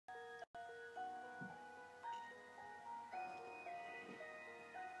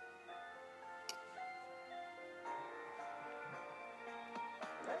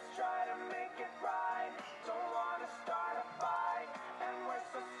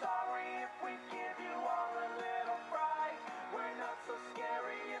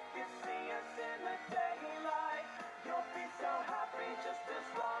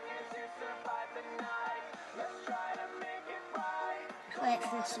click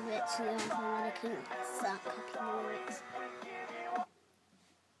this a bit so I can start copying the lyrics.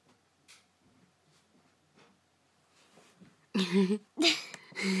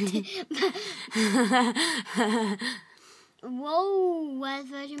 Whoa, where's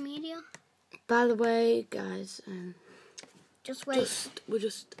Virgin Media? By the way, guys, just wait. We're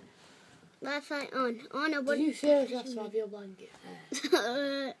just. Wi-Fi on. On a. Did you seriously have to have your blanket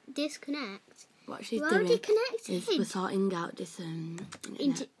there? Disconnect. What she's We're doing already connected. is we're sorting out this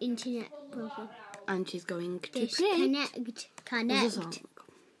internet problem. And she's going to disconnect. Connect.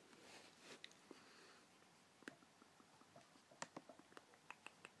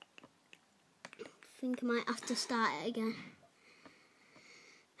 I think I might have to start it again.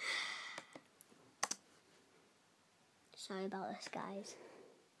 Sorry about this, guys.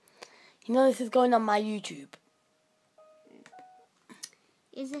 You know this is going on my YouTube.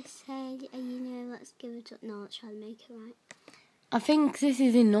 Is this let's give it a... No, let's try to make it right. I think this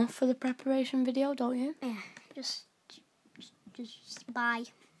is enough for the preparation video, don't you? Yeah, just bye.